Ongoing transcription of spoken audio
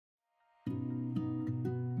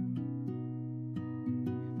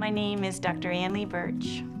My name is Dr. Lee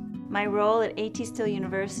Burch. My role at ATSU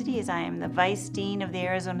University is I am the Vice Dean of the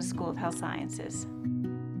Arizona School of Health Sciences.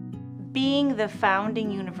 Being the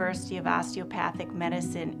founding university of osteopathic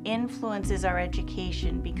medicine influences our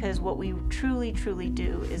education because what we truly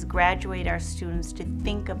do is graduate our students to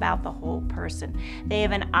think about the whole person. They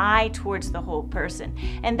have an eye towards the whole person,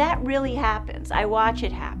 and that really happens. I watch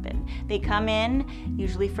it happen. They come in,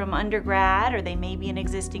 usually from undergrad, or they may be an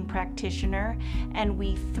existing practitioner, and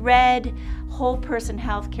we thread whole person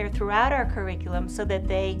healthcare throughout our curriculum so that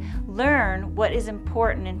they learn what is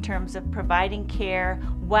important in terms of providing care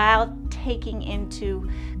while taking into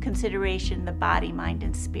consideration the body, mind,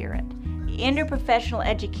 and spirit. Interprofessional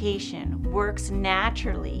education works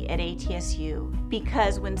naturally at ATSU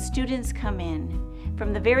because when students come in,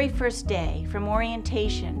 from the very first day, from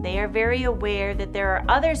orientation, they are very aware that there are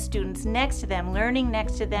other students next to them, learning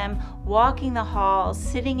next to them, walking the halls,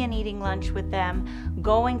 sitting and eating lunch with them,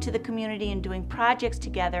 going to the community and doing projects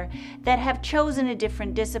together that have chosen a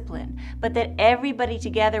different discipline, but that everybody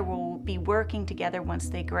together will be working together once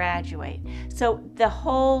they graduate. So the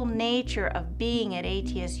whole nature of being at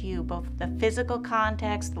ATSU, both the physical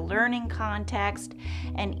context, the learning context,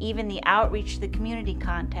 and even the outreach to the community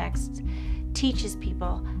context, teaches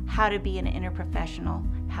people how to be an interprofessional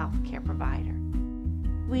healthcare provider.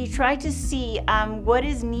 We try to see what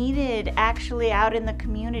is needed actually out in the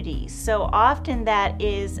community. So often that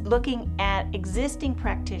is looking at existing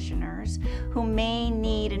practitioners who may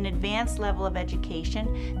need an advanced level of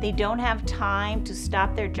education. They don't have time to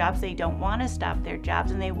stop their jobs. They don't want to stop their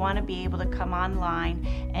jobs, and they want to be able to come online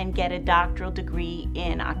and get a doctoral degree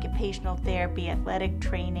in occupational therapy, athletic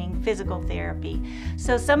training, physical therapy.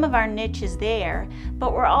 So some of our niche is there,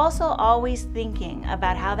 but we're also always thinking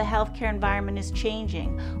about how the healthcare environment is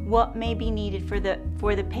changing, what may be needed for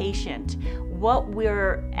the patient, what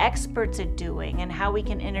we're experts at doing, and how we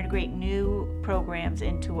can integrate new programs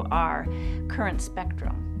into our current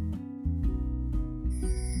spectrum.